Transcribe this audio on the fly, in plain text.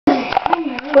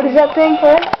What is that thing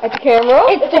for? It's a camera?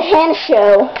 It's the Hannah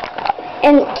Show.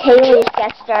 And Kaylee's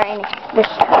guest starring this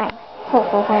time.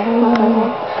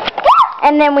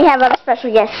 And then we have other special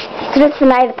guests. So it's the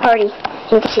night of the party.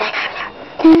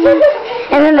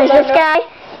 And then there's this guy.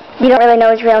 You don't really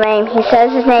know his real name. He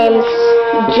says his name's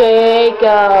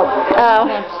Jacob. Oh.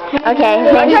 Okay.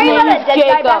 His name's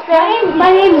Jacob.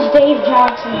 My name is Dave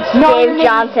Johnson. Dave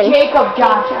Johnson. Jacob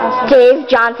Johnson. Dave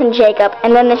Johnson Jacob.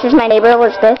 And then this is my neighbor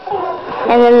Elizabeth.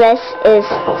 And then this is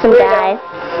some guy.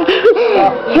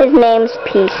 His name's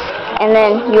Peace. And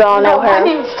then you all know her. My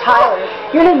name's Tyler.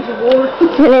 Your name's Ward.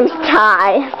 Your name's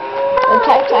Ty.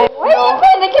 Ty. Why are you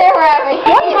putting the camera at me?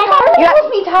 You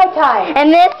asked me Ty. And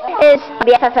this is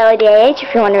BFFLADAH,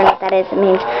 if you're wondering what that is. It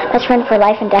means best friend for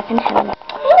life and death in heaven.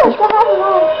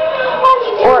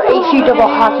 Or HE double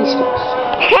hockey sticks.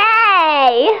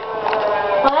 Hey!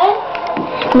 What?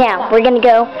 Now, we're going to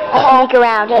go sneak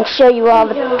around and show you all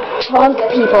the drunk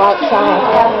people outside.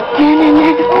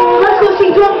 Let's go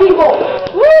see drunk people.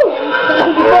 Woo!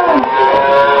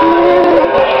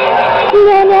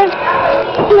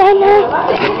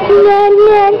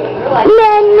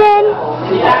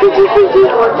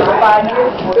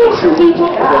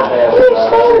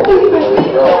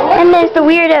 And there's the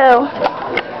weirdo.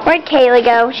 Where'd Kaylee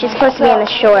go? She's supposed to be in the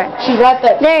short. She's right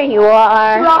there. There you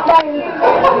are.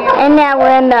 And now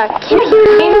we're in the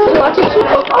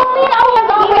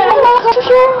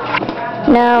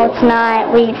No, it's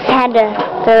not. We had to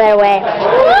throw that away.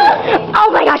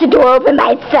 Oh my gosh, the door opened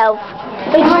by itself.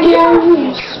 It's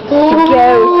ghost.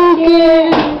 Weirdo.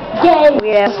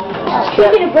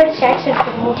 Speaking of British accent,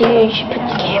 Dude, you should put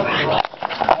the camera on me.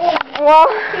 Well,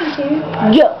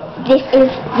 yo, this is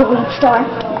the lead star.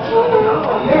 I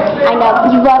know,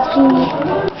 you love seeing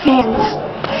fans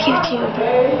of YouTube.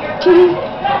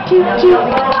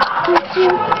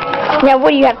 Now,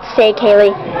 what do you have to say,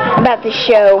 Kaylee, about the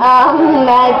show?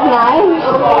 That's nice.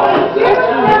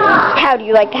 How do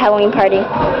you like the Halloween party?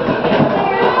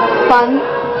 Fun.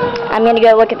 I'm gonna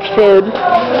go look at the food.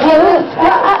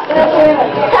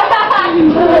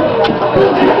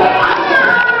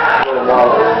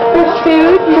 There's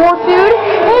food, more food,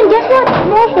 and guess what?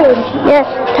 More food. Yes,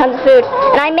 tons of food.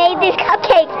 And I made these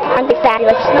cupcakes. Aren't they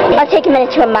fabulous? I'll take a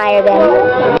minute to admire them.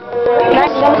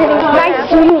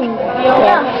 Nice eating.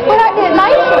 Yeah. Well, I did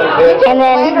nice. And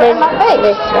then there's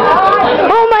this.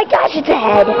 Oh my gosh, it's a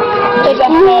head. It's a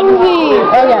head.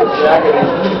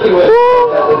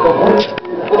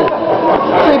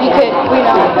 Pretty good, we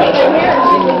know.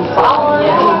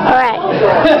 Alright.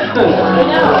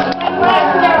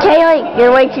 Kaylee,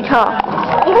 you're way too tall.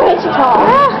 You're way too tall.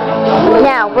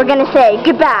 Now, we're gonna say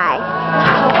goodbye.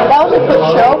 That was a quick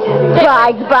show.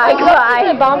 Goodbye, goodbye, goodbye.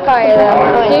 The bonfire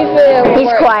though.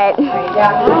 He's quiet.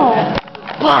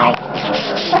 Bye.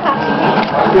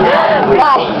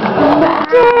 Bye.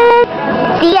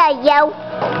 See ya, yo.